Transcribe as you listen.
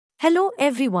Hello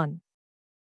everyone.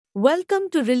 Welcome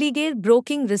to Religare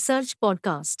Broking Research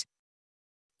Podcast.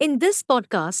 In this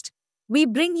podcast, we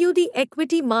bring you the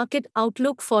equity market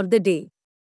outlook for the day.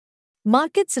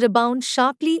 Markets rebound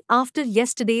sharply after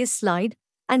yesterday's slide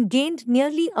and gained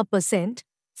nearly a percent,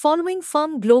 following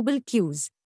firm global cues.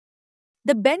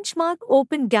 The benchmark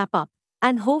opened gap up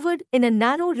and hovered in a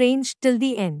narrow range till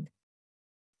the end.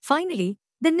 Finally,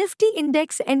 the Nifty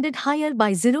index ended higher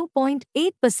by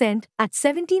 0.8% at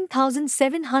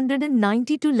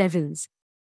 17,792 levels.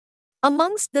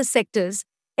 Amongst the sectors,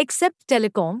 except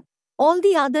telecom, all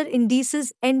the other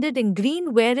indices ended in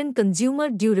green, wherein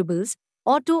consumer durables,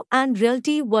 auto, and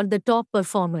realty were the top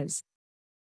performers.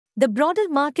 The broader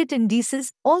market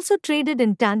indices also traded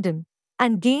in tandem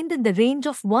and gained in the range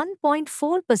of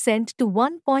 1.4% to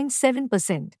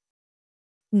 1.7%.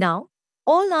 Now,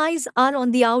 all eyes are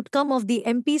on the outcome of the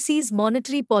MPC's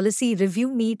monetary policy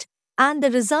review meet and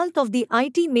the result of the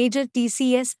IT major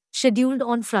TCS scheduled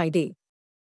on Friday.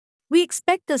 We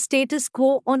expect a status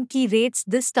quo on key rates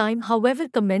this time, however,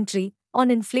 commentary on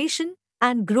inflation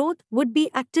and growth would be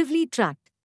actively tracked.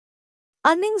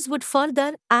 Earnings would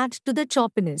further add to the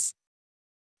choppiness.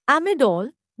 Amid all,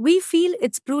 we feel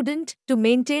it's prudent to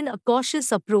maintain a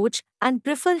cautious approach and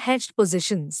prefer hedged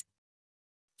positions.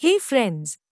 Hey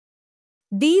friends,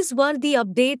 these were the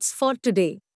updates for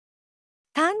today.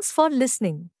 Thanks for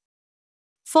listening.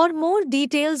 For more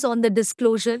details on the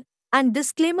disclosure and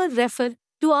disclaimer, refer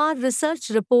to our research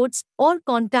reports or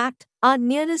contact our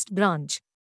nearest branch.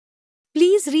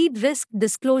 Please read risk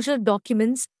disclosure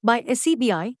documents by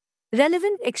SEBI,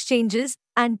 relevant exchanges,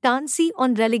 and TANSI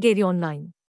on Religare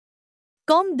Online.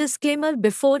 Disclaimer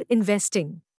before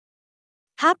investing.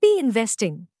 Happy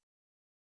investing!